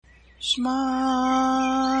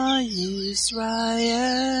Shema Yisrael,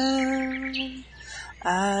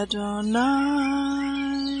 Adonai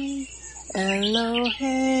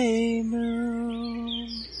Eloheinu,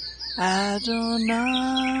 Adonai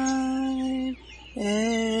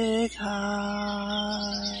Echad,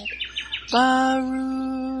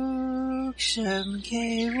 Baruch Shem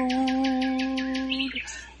Kevod,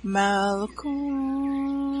 Malkuto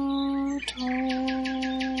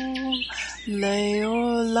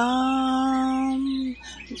Leolam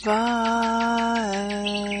Vaed.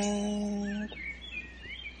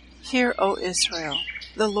 Hear, O Israel,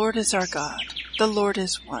 the Lord is our God, the Lord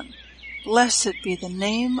is one. Blessed be the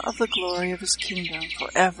name of the glory of his kingdom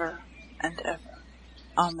forever and ever.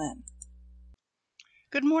 Amen.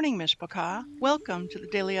 Good morning, Mishpachah. Welcome to the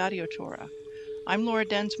Daily Audio Torah. I'm Laura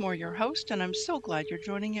Densmore, your host, and I'm so glad you're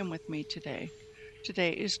joining in with me today.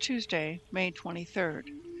 Today is Tuesday, May 23rd.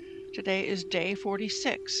 Today is day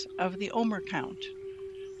 46 of the Omer count.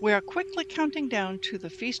 We are quickly counting down to the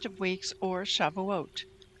Feast of Weeks, or Shavuot.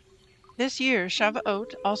 This year,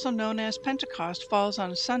 Shavuot, also known as Pentecost, falls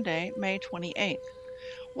on Sunday, May 28th.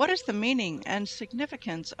 What is the meaning and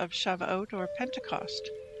significance of Shavuot or Pentecost?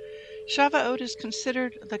 Shavuot is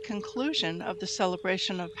considered the conclusion of the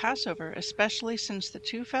celebration of Passover, especially since the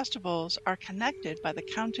two festivals are connected by the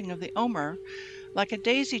counting of the Omer, like a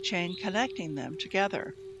daisy chain connecting them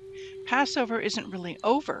together. Passover isn't really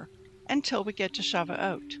over until we get to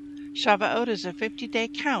Shavuot. Shavuot is a 50-day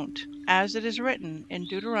count, as it is written in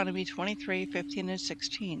Deuteronomy 23:15 and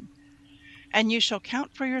 16. And you shall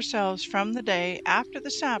count for yourselves from the day after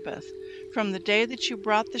the Sabbath, from the day that you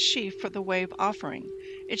brought the sheaf for the wave offering.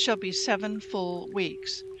 It shall be 7 full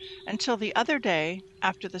weeks. Until the other day,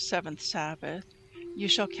 after the 7th Sabbath, you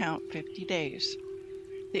shall count 50 days.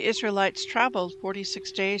 The Israelites traveled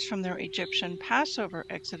 46 days from their Egyptian Passover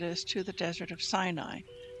exodus to the desert of Sinai.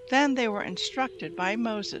 Then they were instructed by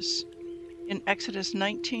Moses in Exodus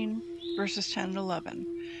 19, verses 10 and 11.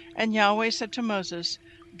 And Yahweh said to Moses,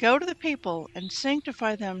 "Go to the people and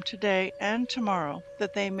sanctify them today and tomorrow,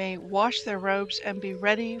 that they may wash their robes and be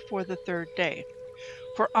ready for the 3rd day.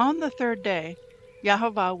 For on the 3rd day,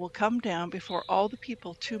 Yahweh will come down before all the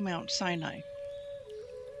people to Mount Sinai."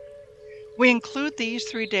 We include these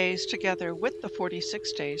 3 days together with the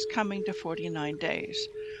 46 days, coming to 49 days.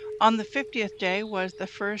 On the 50th day was the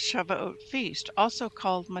first Shavuot feast, also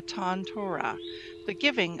called Matan Torah, the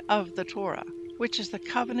giving of the Torah, which is the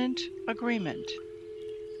covenant agreement.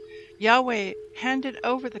 Yahweh handed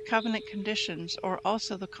over the covenant conditions, or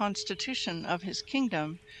also the constitution of his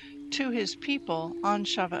kingdom, to his people on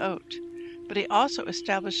Shavuot, but he also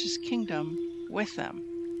established his kingdom with them.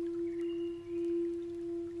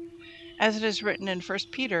 As it is written in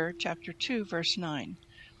 1 Peter chapter 2, verse 9,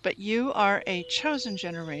 "But you are a chosen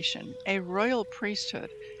generation, a royal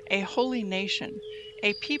priesthood, a holy nation,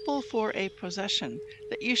 a people for a possession,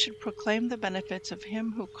 that you should proclaim the benefits of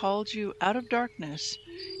him who called you out of darkness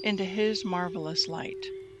into his marvelous light."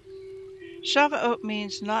 Shavuot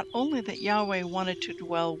means not only that Yahweh wanted to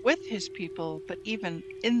dwell with his people, but even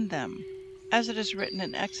in them, as it is written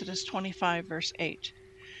in Exodus 25, verse 8.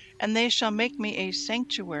 "And they shall make me a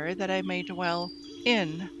sanctuary, that I may dwell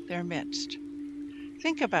in their midst."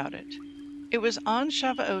 Think about it. It was on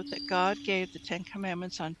Shavuot that God gave the 10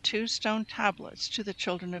 Commandments on 2 stone tablets to the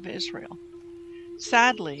children of Israel.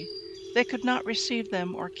 Sadly, they could not receive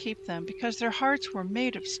them or keep them because their hearts were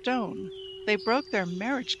made of stone. They broke their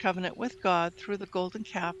marriage covenant with God through the golden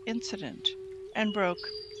calf incident and broke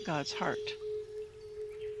God's heart.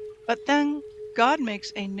 But then God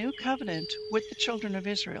makes a new covenant with the children of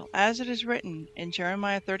Israel, as it is written in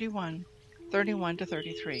Jeremiah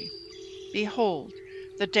 31:31-33. "Behold,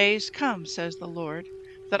 the days come, says the Lord,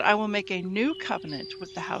 that I will make a new covenant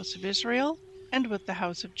with the house of Israel and with the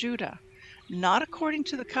house of Judah, not according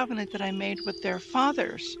to the covenant that I made with their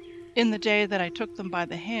fathers in the day that I took them by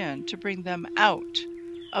the hand to bring them out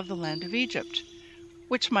of the land of Egypt,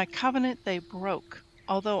 which my covenant they broke,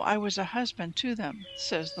 although I was a husband to them,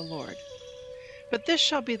 says the Lord. But this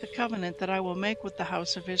shall be the covenant that I will make with the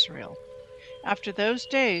house of Israel. After those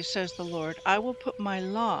days, says the Lord, I will put my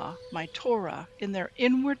law, my Torah, in their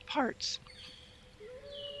inward parts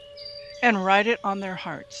and write it on their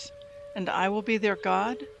hearts, and I will be their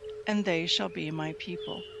God, and they shall be my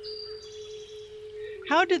people."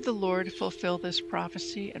 How did the Lord fulfill this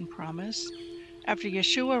prophecy and promise? After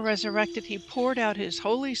Yeshua resurrected, he poured out his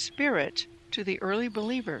Holy Spirit to the early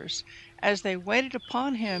believers as they waited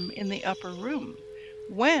upon him in the upper room.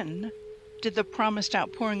 When did the promised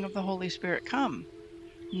outpouring of the Holy Spirit come?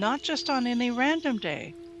 Not just on any random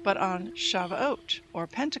day, but on Shavuot, or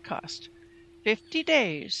Pentecost. 50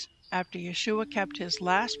 days after Yeshua kept his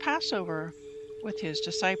last Passover with his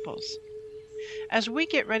disciples. As we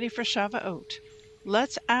get ready for Shavuot,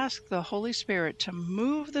 let's ask the Holy Spirit to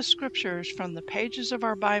move the scriptures from the pages of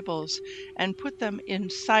our Bibles and put them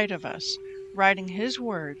inside of us, writing his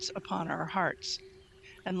words upon our hearts.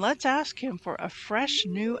 And let's ask him for a fresh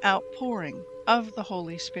new outpouring of the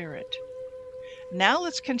Holy Spirit. Now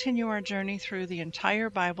let's continue our journey through the entire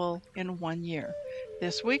Bible in 1 year.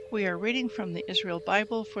 This week we are reading from the Israel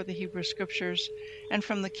Bible for the Hebrew Scriptures and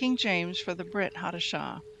from the King James for the Brit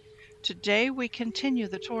Hadashah. Today we continue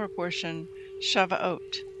the Torah portion,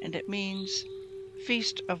 Shavuot, and it means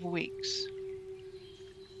Feast of Weeks.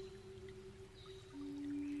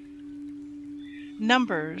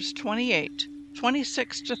 Numbers 28,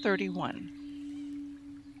 26 to 31.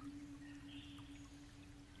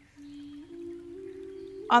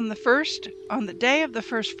 On the day of the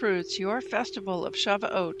first fruits, your festival of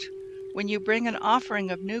Shavuot, when you bring an offering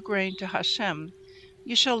of new grain to Hashem,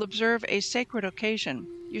 you shall observe a sacred occasion.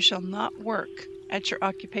 You shall not work at your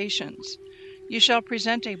occupations. You shall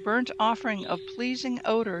present a burnt offering of pleasing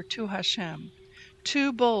odor to Hashem,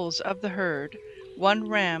 2 bulls of the herd, 1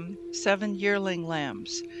 ram, 7 yearling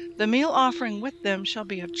lambs. The meal offering with them shall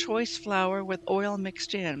be of choice flour with oil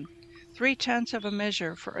mixed in, 3/10 of a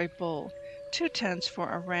measure for a bull, 2/10 for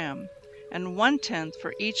a ram, and 1/10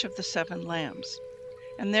 for each of the 7 lambs.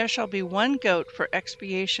 And there shall be 1 goat for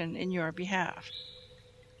expiation in your behalf.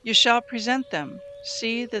 You shall present them,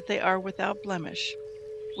 see that they are without blemish,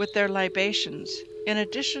 with their libations, in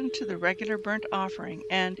addition to the regular burnt offering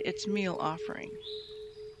and its meal offering.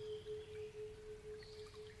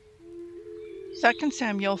 2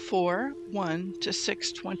 Samuel 4, 1 to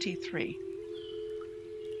 6:23.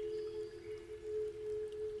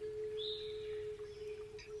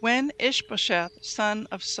 When Ishbosheth, son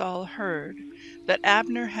of Saul, heard that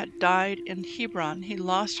Abner had died in Hebron, he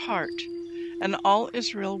lost heart, and all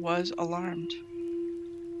Israel was alarmed.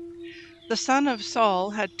 The son of Saul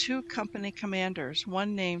had 2 company commanders,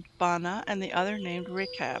 one named Baanah and the other named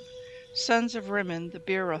Rechab, sons of Rimmon the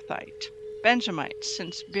Beerothite, Benjamites,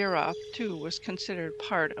 since Beeroth too was considered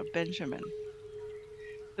part of Benjamin.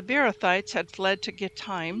 The Beerothites had fled to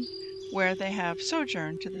Gittaim, where they have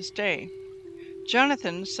sojourned to this day.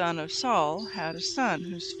 Jonathan, son of Saul, had a son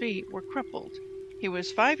whose feet were crippled. He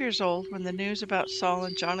was 5 years old when the news about Saul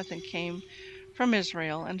and Jonathan came from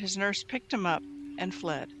Israel, and his nurse picked him up and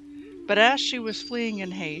fled. But as she was fleeing in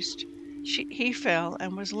haste, he fell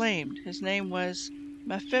and was lamed. His name was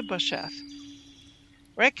Mephibosheth.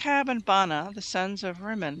 Rechab and Baanah, the sons of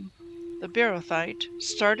Rimmon the Beerothite,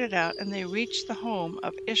 started out, and they reached the home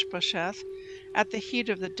of Ishbosheth at the heat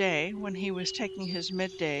of the day, when he was taking his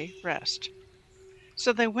midday rest.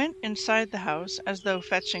 So they went inside the house as though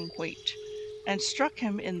fetching wheat, and struck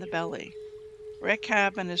him in the belly.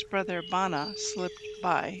 Rechab and his brother Baanah slipped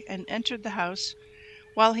by, and entered the house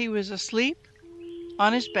while he was asleep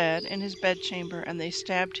on his bed in his bedchamber, and they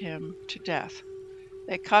stabbed him to death.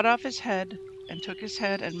 They cut off his head, and took his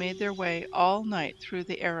head, and made their way all night through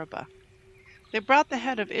the Arabah. They brought the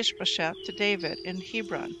head of Ishbosheth to David in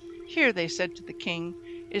Hebron. Here, they said to the king,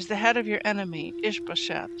 is the head of your enemy,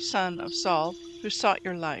 Ishbosheth, son of Saul, who sought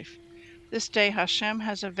your life. This day Hashem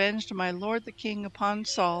has avenged my lord the king upon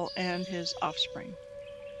Saul and his offspring.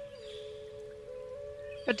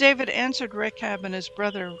 But David answered Rechab and his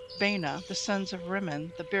brother Baanah, the sons of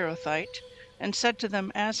Rimmon the Beerothite, and said to them,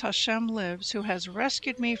 as Hashem lives, who has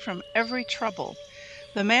rescued me from every trouble,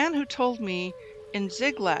 the man who told me in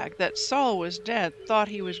Ziklag that Saul was dead thought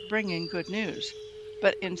he was bringing good news.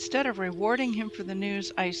 But instead of rewarding him for the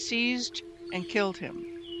news, I seized and killed him.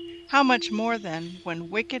 How much more then, when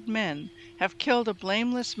wicked men have killed a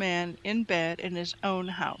blameless man in bed in his own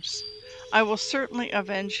house? I will certainly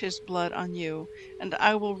avenge his blood on you, and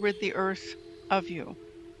I will rid the earth of you.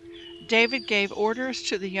 David gave orders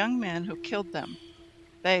to the young men who killed them.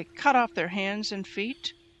 They cut off their hands and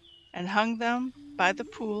feet, and hung them by the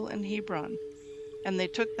pool in Hebron. And they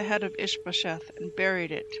took the head of Ishbosheth and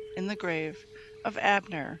buried it in the grave of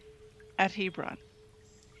Abner at Hebron.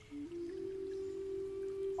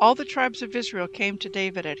 All the tribes of Israel came to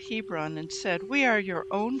David at Hebron and said, we are your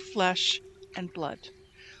own flesh and blood.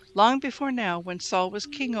 Long before now, when Saul was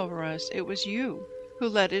king over us, it was you who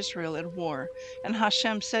led Israel in war, and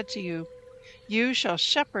Hashem said to you, you shall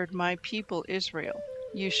shepherd my people Israel.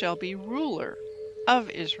 You shall be ruler of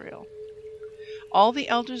Israel. All the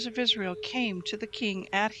elders of Israel came to the king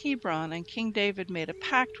at Hebron, and King David made a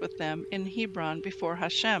pact with them in Hebron before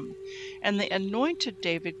Hashem, and they anointed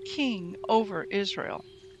David king over Israel.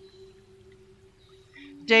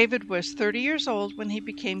 David was 30 years old when he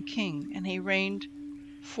became king, and he reigned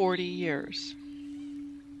 40 years.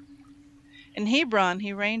 In Hebron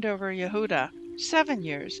he reigned over Yehudah 7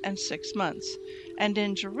 years and 6 months, and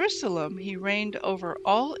in Jerusalem he reigned over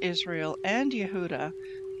all Israel and Yehudah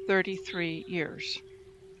 33 years.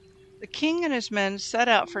 The king and his men set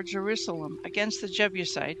out for Jerusalem against the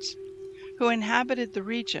Jebusites, who inhabited the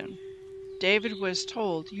region. David was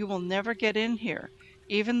told, "You will never get in here.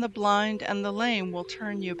 Even the blind and the lame will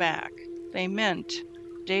turn you back." They meant,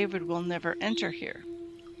 David will never enter here.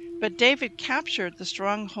 But David captured the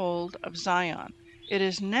stronghold of Zion. It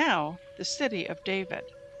is now the city of David.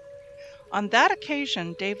 On that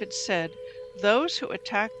occasion, David said, "Those who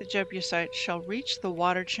attack the Jebusites shall reach the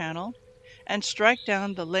water channel and strike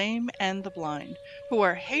down the lame and the blind, who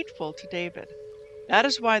are hateful to David. That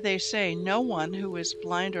is why they say no one who is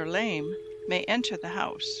blind or lame may enter the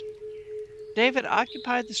house." David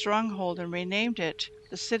occupied the stronghold and renamed it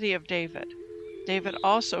the City of David. David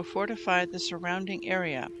also fortified the surrounding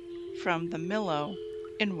area from the Millo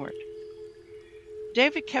inward.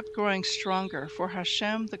 David kept growing stronger, for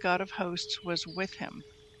Hashem, the God of hosts, was with him.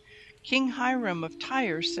 King Hiram of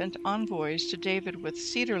Tyre sent envoys to David with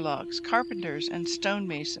cedar logs, carpenters, and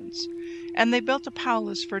stonemasons, and they built a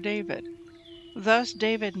palace for David. Thus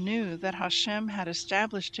David knew that Hashem had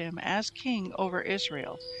established him as king over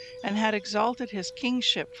Israel, and had exalted his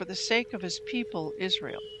kingship for the sake of his people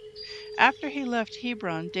Israel. After he left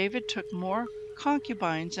Hebron, David took more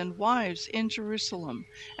concubines and wives in Jerusalem,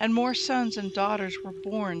 and more sons and daughters were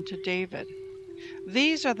born to David.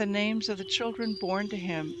 These are the names of the children born to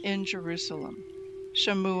him in Jerusalem: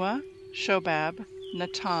 Shemua, Shobab,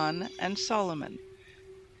 Natan, and Solomon,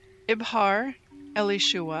 Ibhar,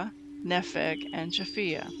 Elishua, Nepheg, and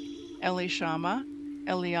Japhiah, Elishama,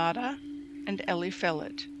 Eliada, and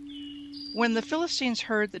Eliphelet. When the Philistines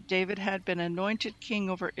heard that David had been anointed king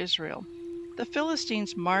over Israel, the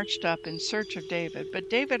Philistines marched up in search of David, but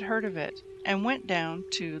David heard of it and went down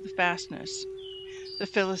to the fastness. The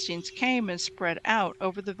Philistines came and spread out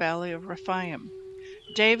over the valley of Rephaim.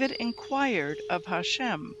 David inquired of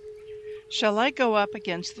Hashem, "Shall I go up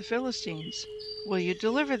against the Philistines? Will you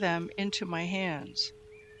deliver them into my hands?"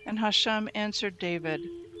 And Hashem answered David,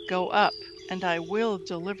 "Go up, and I will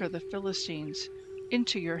deliver the Philistines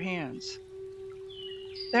into your hands."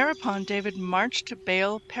 Thereupon David marched to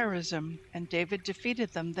Baal Perazim, and David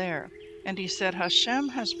defeated them there. And he said, "Hashem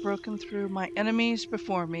has broken through my enemies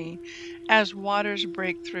before me, as waters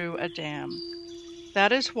break through a dam."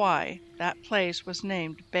 That is why that place was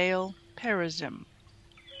named Baal Perazim.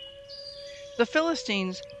 The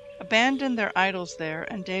Philistines abandoned their idols there,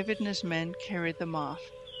 and David and his men carried them off.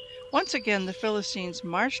 Once again the Philistines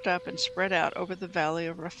marched up and spread out over the valley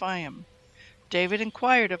of Rephaim. David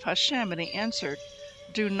inquired of Hashem, and he answered,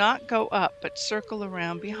 "Do not go up, but circle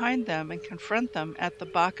around behind them and confront them at the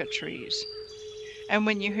baka trees. And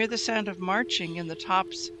when you hear the sound of marching in the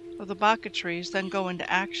tops of the baka trees, then go into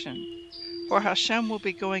action, for Hashem will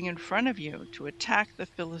be going in front of you to attack the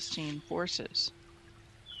Philistine forces."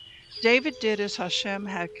 David did as Hashem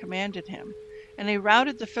had commanded him, and he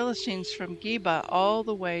routed the Philistines from Geba all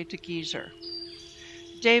the way to Gezer.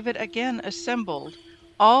 David again assembled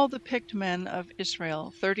all the picked men of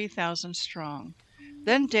Israel, 30,000 strong.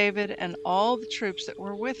 Then David and all the troops that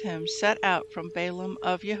were with him set out from Baalim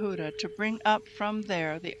of Yehudah to bring up from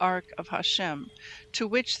there the ark of Hashem, to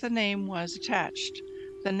which the name was attached,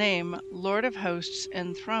 the name Lord of Hosts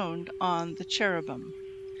enthroned on the cherubim.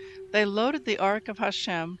 They loaded the ark of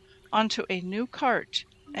Hashem onto a new cart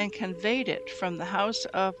and conveyed it from the house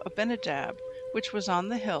of Abinadab, which was on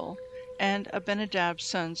the hill, and Abinadab's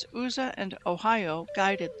sons Uzzah and Ohio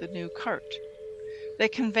guided the new cart. They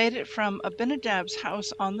conveyed it from Abinadab's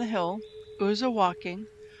house on the hill, Uzzah walking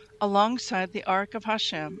alongside the ark of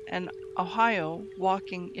Hashem, and Ohio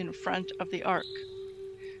walking in front of the ark.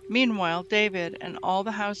 Meanwhile David and all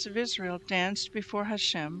the house of Israel danced before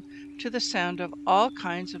Hashem to the sound of all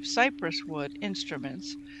kinds of cypress wood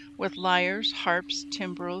instruments, with lyres, harps,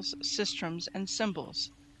 timbrels, sistrums, and cymbals.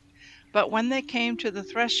 But when they came to the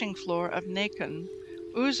threshing floor of Nacon,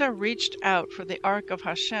 Uzzah reached out for the ark of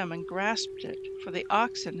Hashem and grasped it, for the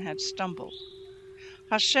oxen had stumbled.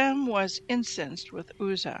 Hashem was incensed with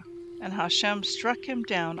Uzzah, and Hashem struck him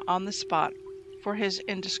down on the spot for his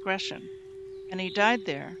indiscretion, and he died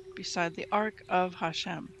there beside the ark of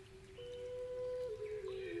Hashem.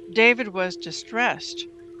 David was distressed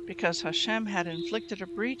because Hashem had inflicted a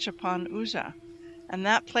breach upon Uzzah, and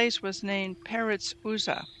that place was named Peretz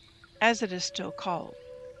Uzzah, as it is still called.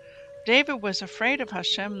 David was afraid of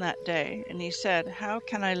Hashem that day, and he said, "How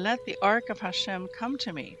can I let the ark of Hashem come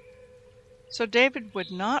to me?" So David would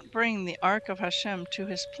not bring the ark of Hashem to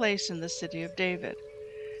his place in the city of David.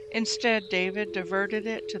 Instead, David diverted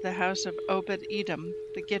it to the house of Obed-Edom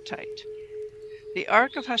the Gittite. The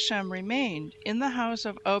ark of Hashem remained in the house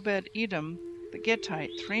of Obed-Edom the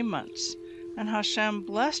Gittite 3 months, and Hashem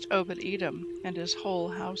blessed Obed-Edom and his whole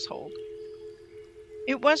household.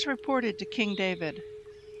 It was reported to King David,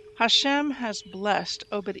 Hashem has blessed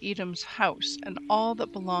Obed-Edom's house and all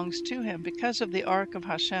that belongs to him because of the ark of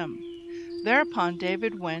Hashem. Thereupon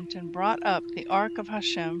David went and brought up the ark of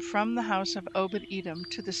Hashem from the house of Obed-Edom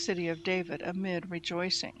to the city of David amid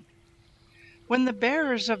rejoicing. When the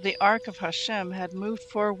bearers of the ark of Hashem had moved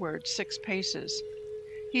forward 6 paces,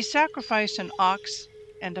 he sacrificed an ox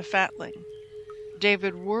and a fatling.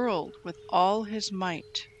 David whirled with all his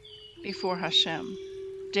might before Hashem.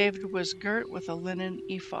 David was girt with a linen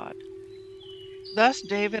ephod. Thus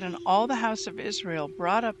David and all the house of Israel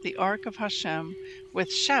brought up the ark of Hashem with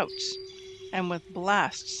shouts and with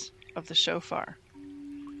blasts of the shofar.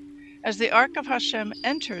 As the ark of Hashem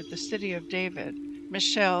entered the city of David,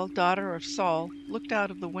 Michal, daughter of Saul, looked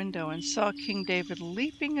out of the window and saw King David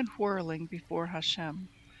leaping and whirling before Hashem,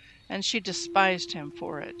 and she despised him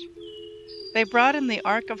for it. They brought in the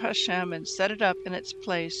ark of Hashem and set it up in its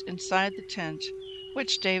place inside the tent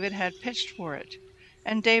which David had pitched for it,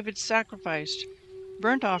 and David sacrificed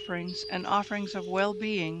burnt offerings and offerings of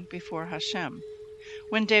well-being before Hashem.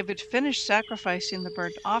 When David finished sacrificing the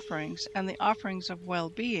burnt offerings and the offerings of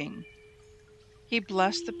well-being, he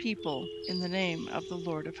blessed the people in the name of the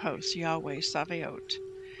Lord of hosts, Yahweh Sabaoth,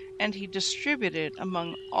 and he distributed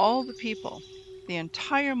among all the people, the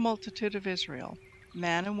entire multitude of Israel,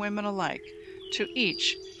 men and women alike, to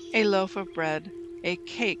each a loaf of bread, a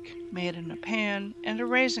cake made in a pan, and a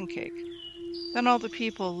raisin cake. Then all the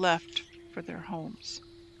people left for their homes.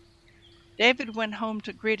 David went home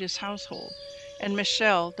to greet his household, and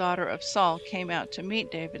Michal, daughter of Saul, came out to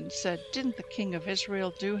meet David and said, "Didn't the king of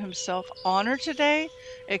Israel do himself honor today,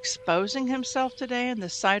 exposing himself today in the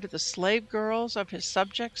sight of the slave girls of his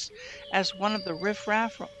subjects, as one of the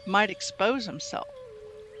riffraff might expose himself?"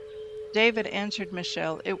 David answered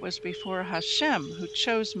Michal, "It was before Hashem who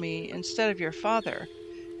chose me instead of your father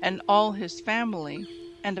and all his family,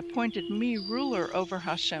 and appointed me ruler over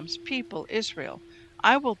Hashem's people, Israel.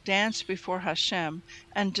 I will dance before Hashem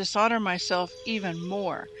and dishonor myself even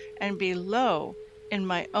more, and be low in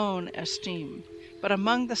my own esteem. But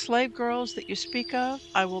among the slave girls that you speak of,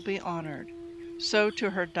 I will be honored." So to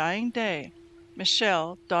her dying day,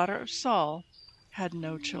 Michal, daughter of Saul, had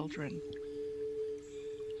no children.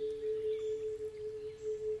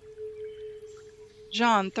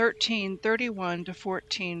 John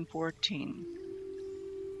 13:31-14:14.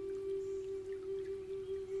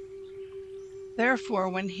 Therefore,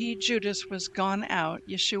 when he, Judas, was gone out,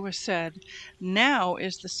 Yeshua said, "Now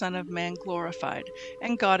is the Son of Man glorified,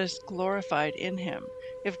 and God is glorified in him.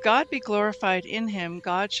 If God be glorified in him,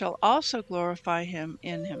 God shall also glorify him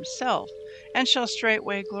in himself, and shall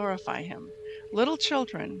straightway glorify him. Little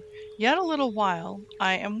children, yet a little while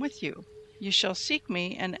I am with you. You shall seek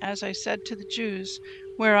me, and as I said to the Jews,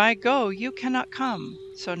 where I go you cannot come.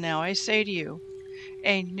 So now I say to you,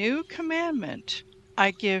 a new commandment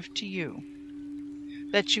I give to you,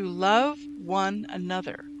 that you love one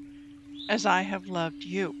another, as I have loved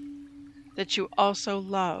you, that you also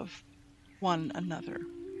love one another.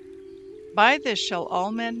 By this shall all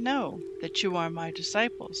men know that you are my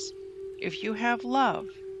disciples, if you have love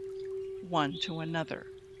one to another."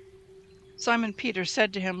 Simon Peter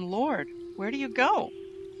said to him, "Lord, where do you go?"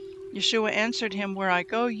 Yeshua answered him, "Where I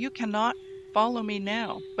go you cannot follow me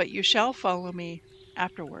now, but you shall follow me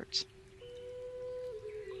afterwards."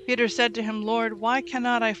 Peter said to him, "Lord, why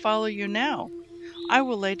cannot I follow you now? I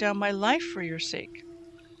will lay down my life for your sake."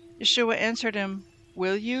 Yeshua answered him,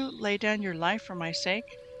 "Will you lay down your life for my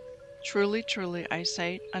sake? Truly, truly, I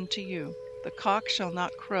say unto you, the cock shall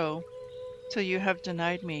not crow till you have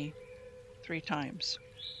denied me 3 times.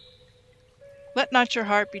 Let not your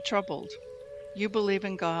heart be troubled. You believe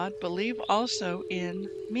in God, believe also in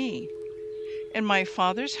me. In my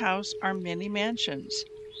Father's house are many mansions.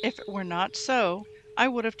 If it were not so, I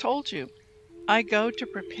would have told you. I go to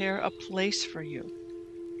prepare a place for you.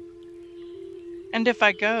 And if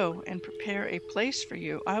I go and prepare a place for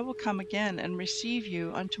you, I will come again and receive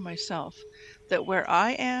you unto myself, that where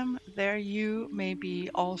I am, there you may be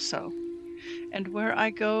also. And where I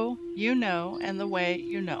go, you know, and the way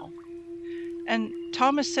you know." And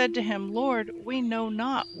Thomas said to him, "Lord, we know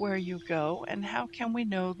not where you go, and how can we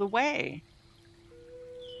know the way?"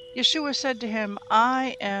 Yeshua said to him,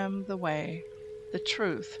 "I am the way, the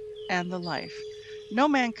truth, and the life. No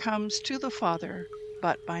man comes to the Father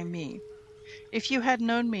but by me. If you had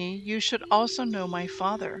known me, you should also know my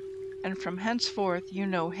Father, and from henceforth you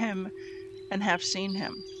know him and have seen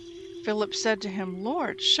him." Philip said to him,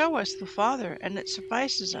 "Lord, show us the Father, and it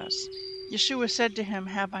suffices us." Yeshua said to him,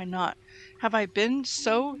 Have I been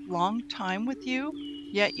so long time with you,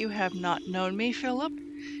 yet you have not known me, Philip?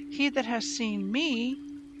 He that has seen me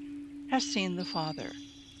has seen the Father.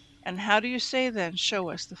 And how do you say then, Show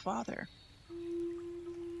us the Father?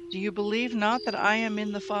 Do you believe not that I am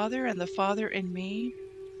in the Father, and the Father in me?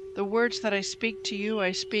 The words that I speak to you,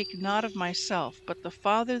 I speak not of myself, but the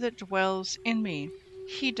Father that dwells in me,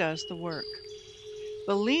 he does the work.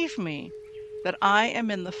 Believe me that I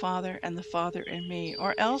am in the Father, and the Father in me,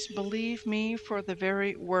 or else believe me for the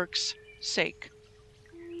very work's sake.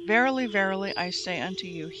 Verily, verily, I say unto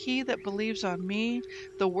you, he that believes on me,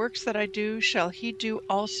 the works that I do shall he do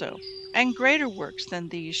also, and greater works than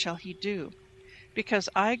these shall he do, because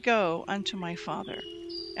I go unto my Father.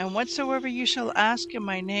 And whatsoever you shall ask in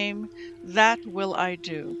my name, that will I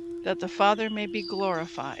do, that the Father may be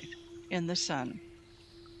glorified in the Son.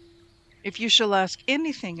 If you shall ask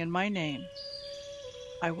anything in my name,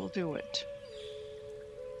 I will do it.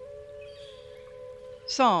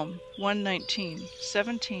 Psalm 119,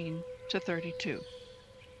 17 to 32.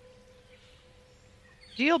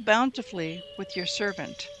 Deal bountifully with your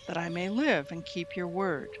servant, that I may live and keep your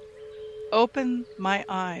word. Open my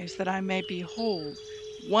eyes, that I may behold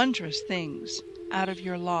wondrous things out of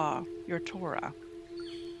your law, your Torah.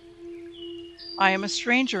 I am a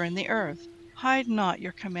stranger in the earth. Hide not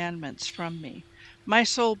your commandments from me. My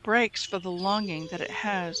soul breaks for the longing that it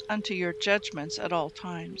has unto your judgments at all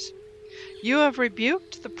times. You have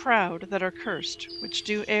rebuked the proud that are cursed, which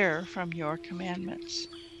do err from your commandments.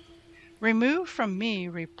 Remove from me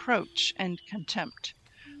reproach and contempt,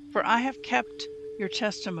 for I have kept your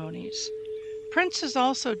testimonies. Princes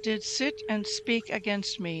also did sit and speak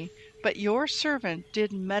against me, but your servant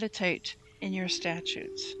did meditate in your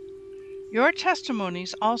statutes. Your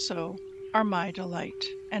testimonies also are my delight,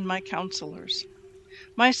 and my counselors.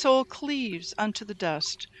 My soul cleaves unto the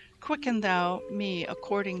dust. Quicken thou me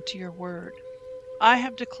according to your word. I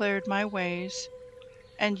have declared my ways,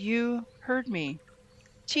 and you heard me.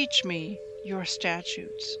 Teach me your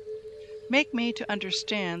statutes. Make me to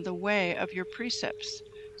understand the way of your precepts.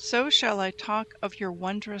 So shall I talk of your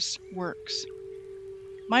wondrous works.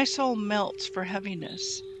 My soul melts for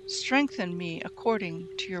heaviness. Strengthen me according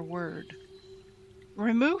to your word.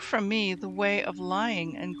 Remove from me the way of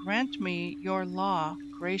lying, and grant me your law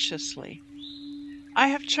graciously. I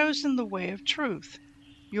have chosen the way of truth.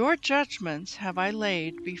 Your judgments have I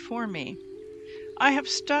laid before me. I have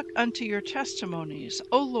stuck unto your testimonies.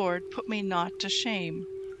 O Lord, put me not to shame.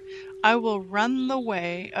 I will run the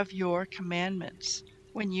way of your commandments,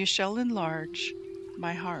 when you shall enlarge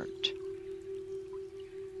my heart.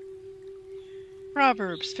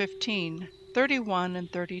 Proverbs 15:31 and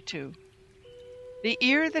 32. The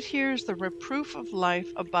ear that hears the reproof of life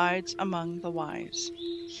abides among the wise.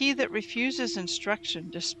 He that refuses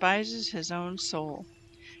instruction despises his own soul.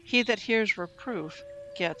 He that hears reproof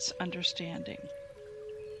gets understanding.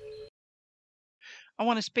 I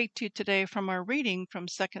want to speak to you today from our reading from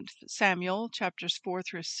 2 Samuel chapters 4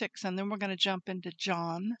 through 6, and then we're going to jump into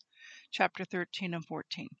John chapter 13 and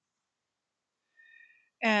 14.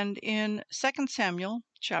 And in 2 Samuel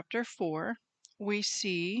chapter 4, we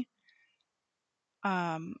see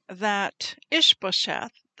that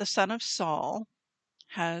Ishbosheth, the son of Saul,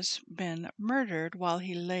 has been murdered while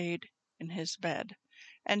he laid in his bed.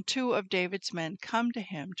 And two of David's men come to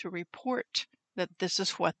him to report that this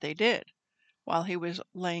is what they did. While he was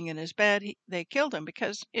laying in his bed, they killed him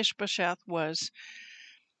because Ishbosheth was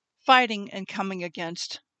fighting and coming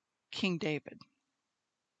against King David.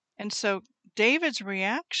 And so David's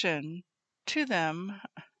reaction to them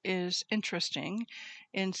is interesting.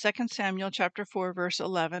 In 2 Samuel chapter 4 verse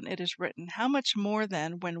 11 it is written, How much more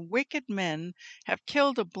then when wicked men have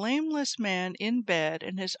killed a blameless man in bed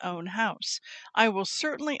in his own house? I will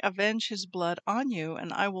certainly avenge his blood on you,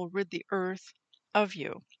 and I will rid the earth of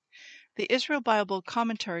you. The Israel Bible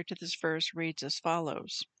commentary to this verse reads as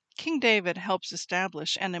follows. King David helps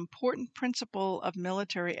establish an important principle of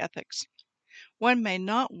military ethics. One may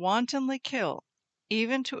not wantonly kill,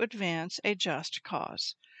 even to advance a just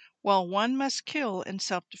cause, while one must kill in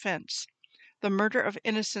self-defense. The murder of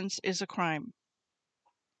innocents is a crime.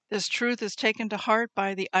 This truth is taken to heart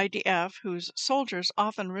by the IDF, whose soldiers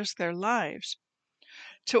often risk their lives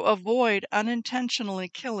to avoid unintentionally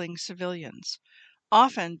killing civilians.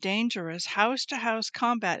 Often dangerous house-to-house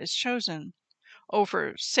combat is chosen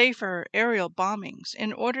over safer aerial bombings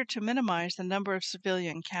in order to minimize the number of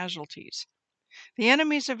civilian casualties. The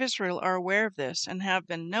enemies of Israel are aware of this and have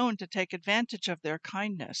been known to take advantage of their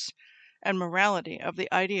kindness and morality of the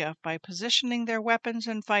IDF by positioning their weapons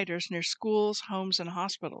and fighters near schools, homes, and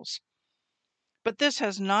hospitals. But this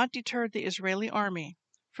has not deterred the Israeli army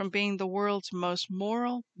from being the world's most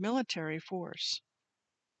moral military force.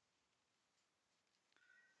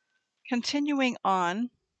 Continuing on,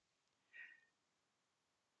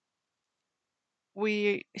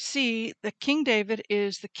 we see that King David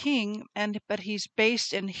is the king, but he's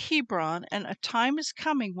based in Hebron, and a time is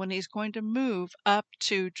coming when he's going to move up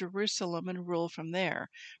to Jerusalem and rule from there,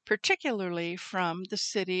 particularly from the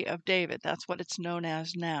city of David. That's what it's known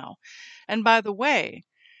as now. And by the way,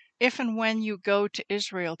 if and when you go to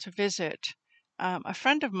Israel to visit, a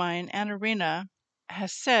friend of mine, Anarina,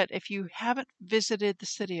 has said if you haven't visited the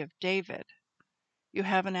city of David, you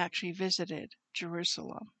haven't actually visited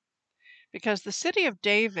Jerusalem. Because the city of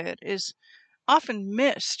David is often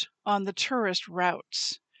missed on the tourist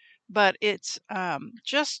routes, but it's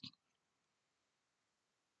just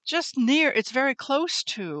near, it's very close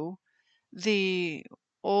to the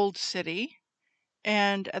old city,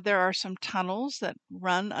 and there are some tunnels that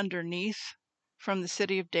run underneath from the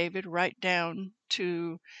city of David right down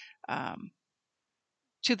um,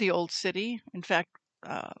 to the old city. In fact,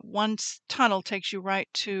 one tunnel takes you right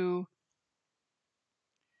to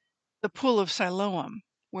the pool of Siloam,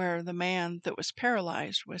 where the man that was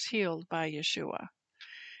paralyzed was healed by Yeshua.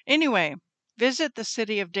 Anyway, visit the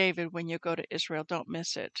city of David when you go to Israel. Don't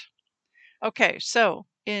miss it. Okay, so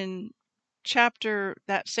in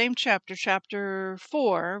that same chapter, chapter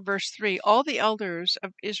 4, verse 3, all the elders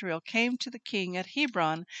of Israel came to the king at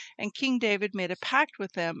Hebron, and King David made a pact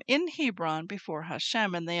with them in Hebron before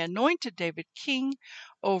Hashem, and they anointed David king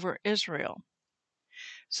over Israel.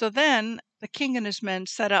 So then the king and his men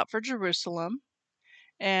set out for Jerusalem.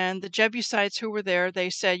 And the Jebusites who were there, they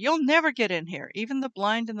said, "You'll never get in here. Even the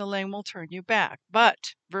blind and the lame will turn you back."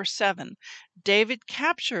 But, verse 7, David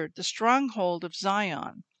captured the stronghold of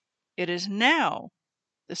Zion. It is now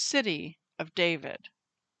the city of David.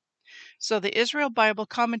 So the Israel Bible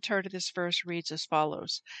commentary to this verse reads as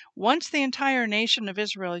follows: Once the entire nation of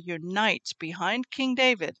Israel unites behind King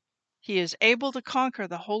David, he is able to conquer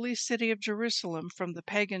the holy city of Jerusalem from the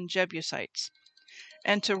pagan Jebusites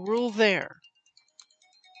and to rule there.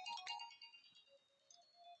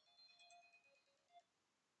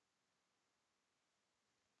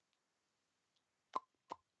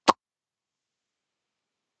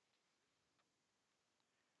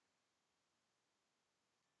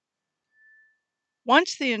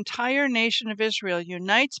 Once the entire nation of Israel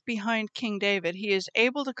unites behind King David, he is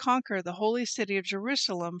able to conquer the holy city of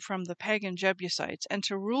Jerusalem from the pagan Jebusites and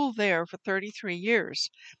to rule there for 33 years.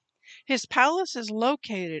 His palace is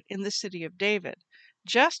located in the city of David,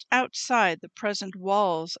 just outside the present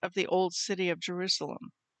walls of the old city of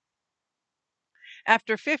Jerusalem.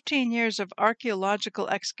 After 15 years of archaeological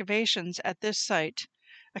excavations at this site,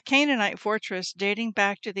 a Canaanite fortress dating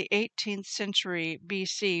back to the 18th century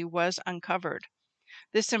BC was uncovered.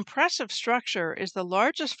 This impressive structure is the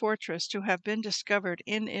largest fortress to have been discovered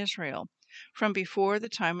in Israel from before the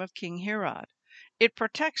time of King Herod. It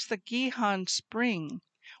protects the Gihon spring,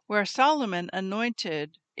 where Solomon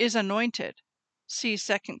is anointed. See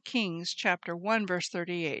 2 Kings chapter 1 verse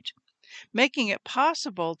 38, making it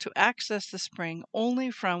possible to access the spring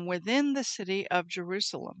only from within the city of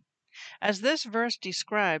Jerusalem. As this verse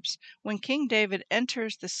describes, when King David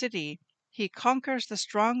enters the city, he conquers the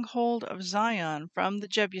stronghold of Zion from the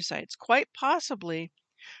Jebusites, quite possibly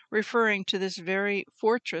referring to this very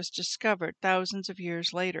fortress discovered thousands of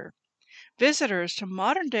years later. Visitors to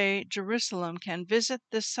modern-day Jerusalem can visit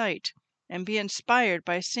this site and be inspired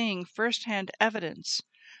by seeing first-hand evidence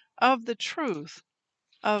of the truth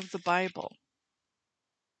of the Bible.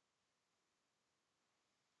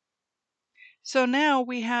 So now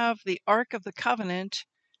we have the Ark of the Covenant,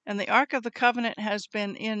 and the Ark of the Covenant has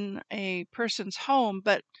been in a person's home,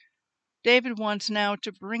 but David wants now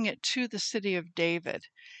to bring it to the city of David.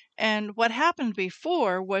 And what happened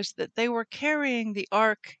before was that they were carrying the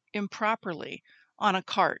ark improperly on a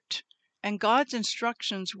cart. And God's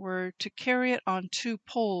instructions were to carry it on 2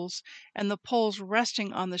 poles, and the poles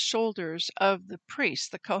resting on the shoulders of the priests,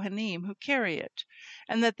 the Kohanim, who carry it,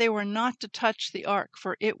 and that they were not to touch the ark,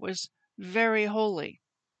 for it was very holy.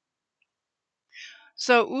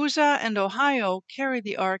 So Uzzah and Ohio carry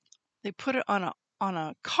the ark. They put it on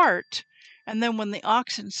a cart, and then when the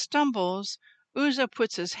oxen stumbles, Uzzah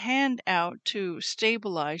puts his hand out to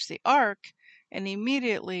stabilize the ark, and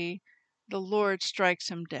immediately the Lord strikes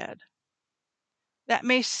him dead. That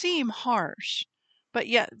may seem harsh, but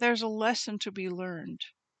yet there's a lesson to be learned,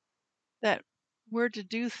 that we're to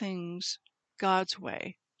do things God's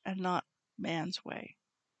way and not man's way.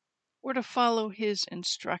 We're to follow his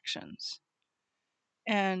instructions.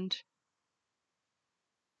 And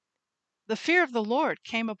the fear of the Lord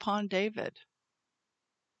came upon David.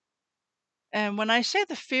 And when I say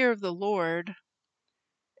the fear of the Lord,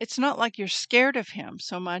 it's not like you're scared of him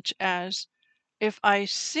so much as if I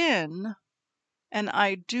sin and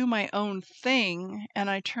I do my own thing and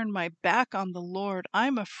I turn my back on the Lord,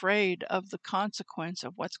 I'm afraid of the consequence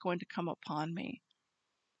of what's going to come upon me.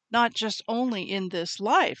 Not just only in this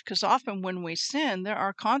life, because often when we sin, there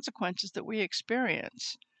are consequences that we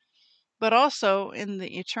experience, but also in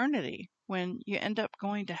the eternity when you end up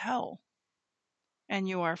going to hell and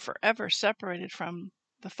you are forever separated from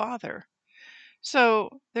the Father. So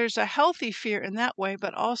there's a healthy fear in that way,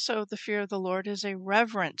 but also the fear of the Lord is a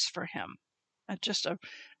reverence for him, just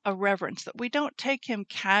a reverence that we don't take him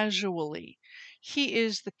casually. He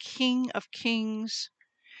is the King of Kings.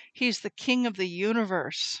 He's the King of the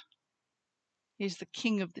universe. He's the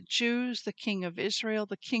King of the Jews, the King of Israel,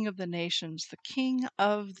 the King of the nations, the King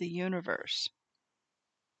of the universe.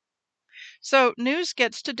 So news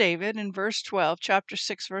gets to David in verse 12, chapter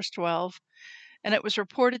 6, verse 12. And it was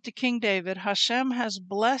reported to King David, Hashem has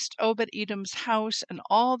blessed Obed-Edom's house and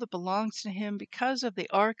all that belongs to him because of the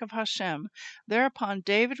ark of Hashem. Thereupon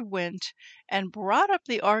David went and brought up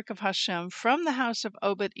the ark of Hashem from the house of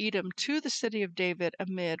Obed-Edom to the city of David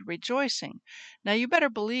amid rejoicing. Now you better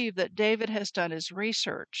believe that David has done his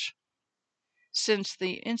research since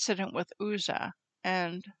the incident with Uzzah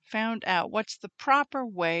and found out what's the proper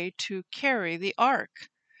way to carry the ark.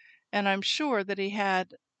 And I'm sure that he had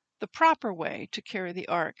the proper way to carry the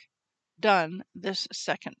ark done this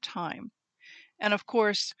second time. And of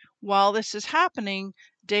course, while this is happening,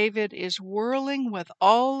 David is whirling with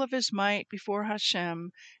all of his might before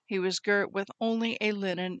Hashem. He was girt with only a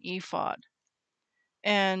linen ephod.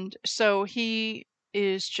 And so he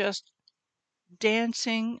is just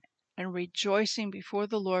dancing and rejoicing before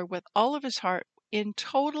the Lord with all of his heart in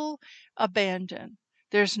total abandon.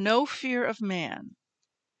 There's no fear of man.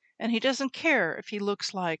 And he doesn't care if he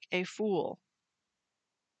looks like a fool.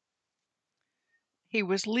 He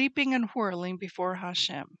was leaping and whirling before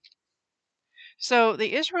Hashem. So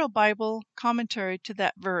the Israel Bible commentary to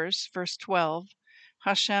that verse, verse 12,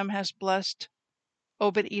 Hashem has blessed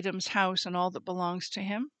Obed-Edom's house and all that belongs to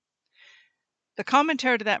him. The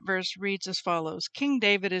commentary to that verse reads as follows: King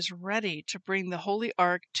David is ready to bring the holy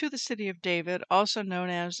ark to the city of David, also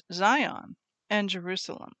known as Zion and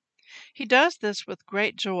Jerusalem. He does this with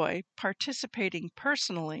great joy, participating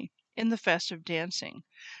personally in the festive dancing.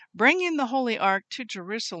 Bringing the Holy Ark to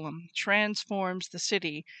Jerusalem transforms the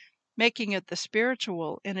city, making it the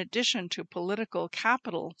spiritual in addition to political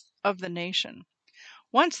capital of the nation.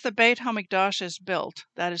 Once the Beit HaMikdash is built,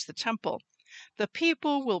 that is the temple, the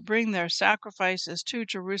people will bring their sacrifices to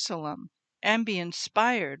Jerusalem and be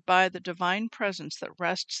inspired by the divine presence that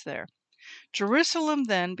rests there. Jerusalem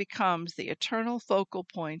then becomes the eternal focal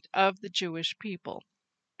point of the Jewish people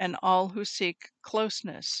and all who seek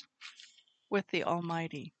closeness with the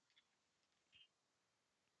Almighty.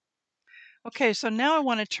 Okay, so now I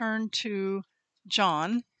want to turn to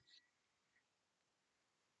John.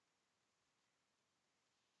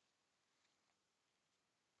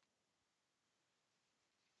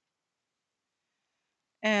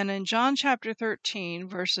 And in John chapter 13,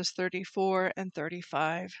 verses 34 and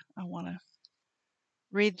 35, I want to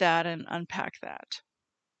read that and unpack that.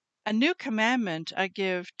 A new commandment I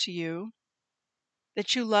give to you,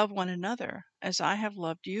 that you love one another as I have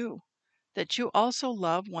loved you, that you also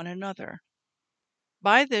love one another.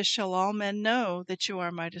 By this shall all men know that you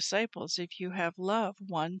are my disciples, if you have love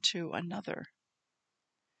one to another.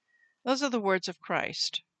 Those are the words of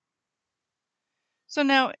Christ. So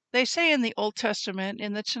now, they say in the Old Testament,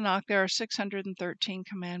 in the Tanakh, there are 613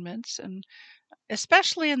 commandments, and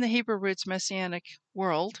especially in the Hebrew roots Messianic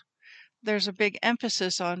world, there's a big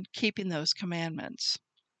emphasis on keeping those commandments,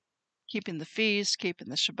 keeping the feast, keeping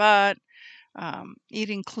the Shabbat,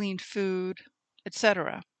 eating clean food,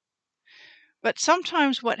 etc. But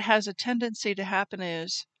sometimes what has a tendency to happen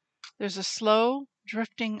is there's a slow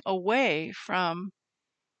drifting away from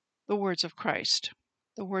the words of Christ,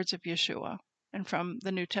 the words of Yeshua, and from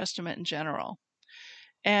the New Testament in general.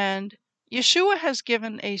 And Yeshua has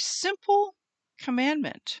given a simple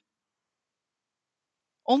commandment.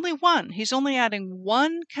 Only one. He's only adding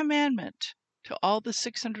one commandment to all the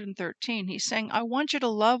 613. He's saying, I want you to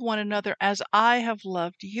love one another as I have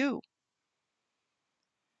loved you.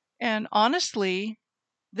 And honestly,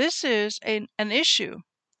 this is an issue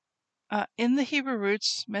in the Hebrew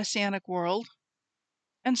roots Messianic world,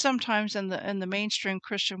 and sometimes in the mainstream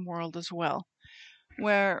Christian world as well,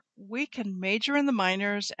 where we can major in the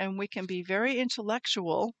minors and we can be very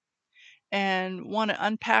intellectual and want to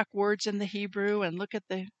unpack words in the Hebrew and look at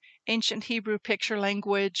the ancient Hebrew picture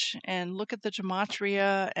language and look at the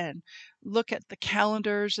gematria and look at the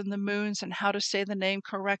calendars and the moons and how to say the name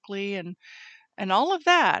correctly and all of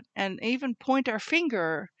that, and even point our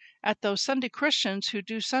finger at those Sunday Christians who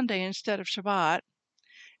do Sunday instead of Shabbat.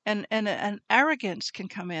 And an arrogance can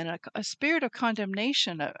come in, a spirit of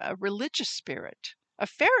condemnation, a religious spirit, a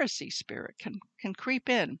Pharisee spirit can creep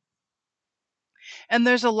in. And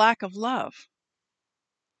there's a lack of love.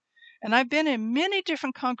 And I've been in many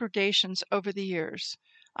different congregations over the years.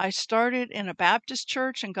 I started in a Baptist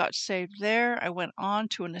church and got saved there. I went on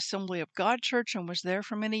to an Assembly of God church and was there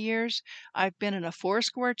for many years. I've been in a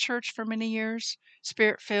Foursquare church for many years,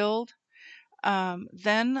 Spirit-filled.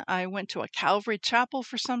 Then I went to a Calvary chapel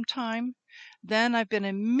for some time. Then I've been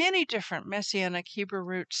in many different Messianic Hebrew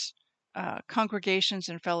roots congregations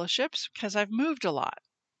and fellowships because I've moved a lot.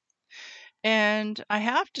 And I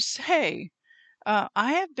have to say,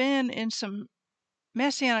 I have been in some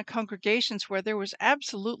Messianic congregations where there was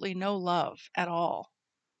absolutely no love at all.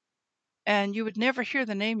 And you would never hear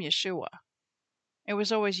the name Yeshua. It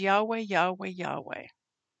was always Yahweh, Yahweh, Yahweh.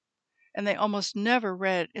 And they almost never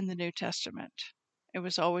read in the New Testament. It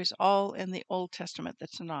was always all in the Old Testament, the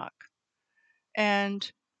Tanakh.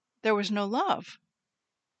 And there was no love.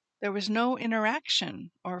 There was no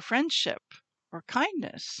interaction or friendship or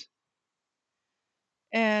kindness.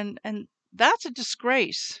 And that's a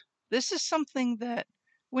disgrace. This is something that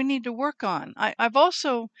we need to work on. I've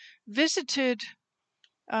also visited,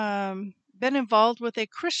 been involved with a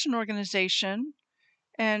Christian organization,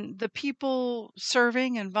 and the people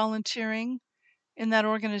serving and volunteering in that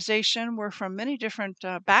organization were from many different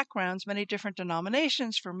backgrounds, many different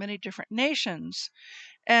denominations, from many different nations.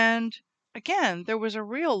 And again, there was a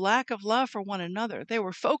real lack of love for one another. They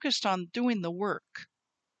were focused on doing the work,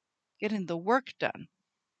 getting the work done.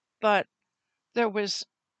 But there was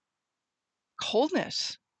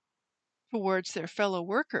coldness towards their fellow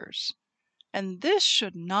workers. And this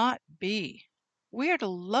should not be. We are to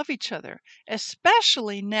love each other,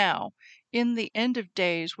 especially now in the end of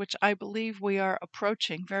days, which I believe we are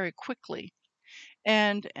approaching very quickly.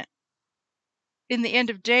 And in the end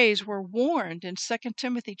of days, we're warned in 2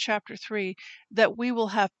 Timothy chapter 3 that we will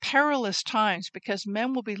have perilous times because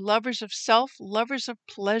men will be lovers of self, lovers of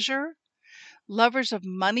pleasure, lovers of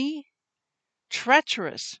money,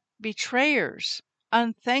 treacherous, betrayers,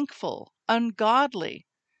 unthankful, ungodly.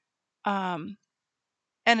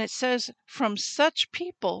 And it says, from such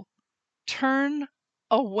people, turn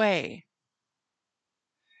away.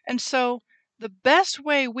 And so the best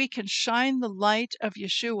way we can shine the light of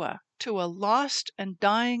Yeshua to a lost and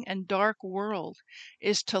dying and dark world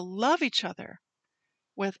is to love each other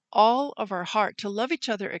with all of our heart, to love each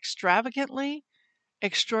other extravagantly,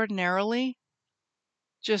 extraordinarily,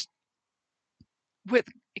 just with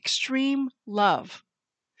extreme love.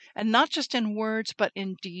 And not just in words, but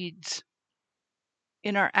in deeds,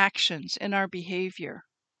 in our actions, in our behavior.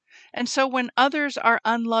 And so when others are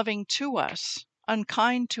unloving to us,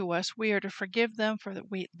 unkind to us, we are to forgive them, for that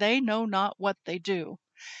they know not what they do.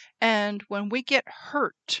 And when we get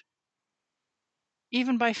hurt,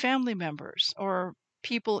 even by family members or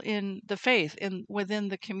people in the faith, within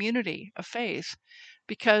the community of faith,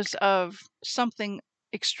 because of something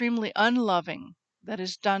extremely unloving that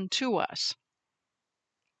is done to us,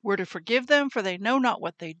 we're to forgive them, for they know not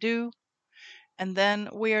what they do. And then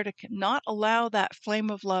we are to not allow that flame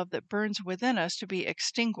of love that burns within us to be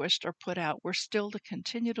extinguished or put out. We're still to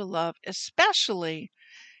continue to love, especially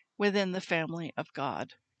within the family of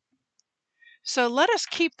God. So let us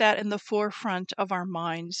keep that in the forefront of our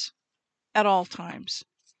minds at all times.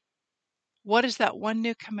 What is that one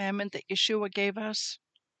new commandment that Yeshua gave us?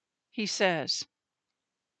 He says,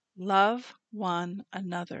 love one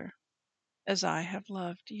another as I have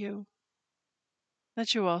loved you,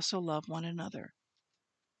 that you also love one another.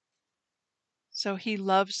 So he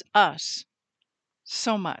loves us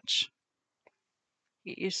so much.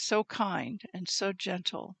 He is so kind and so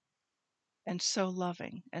gentle and so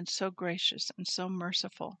loving and so gracious and so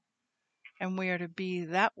merciful. And we are to be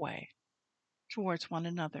that way towards one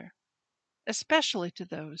another, especially to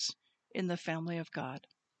those in the family of God.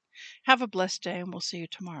 Have a blessed day, and we'll see you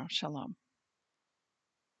tomorrow. Shalom.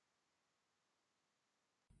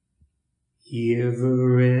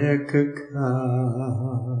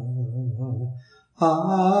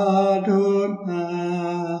 Adonai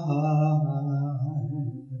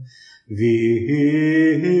Vish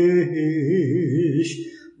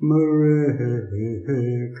Mareka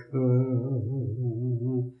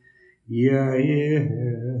Yair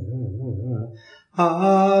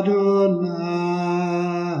Adonai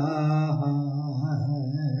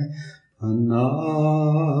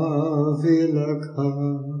Panav Ilaka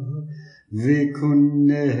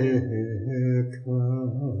v'kuneka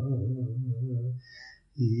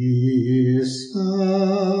Yisa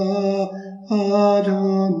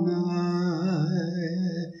Adonai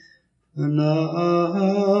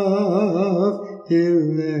Panav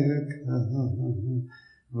Ileka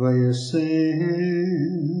Vayaseh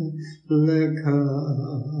Leka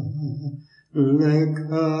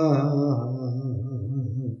Leka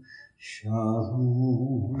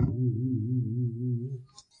Shalom.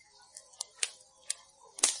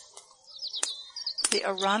 The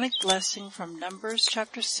Aaronic blessing from Numbers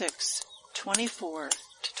chapter 6, 24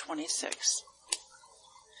 to 26.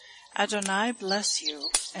 Adonai bless you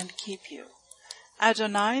and keep you.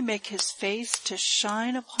 Adonai make his face to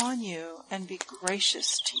shine upon you and be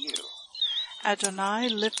gracious to you. Adonai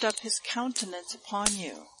lift up his countenance upon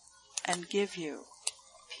you and give you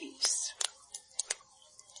peace.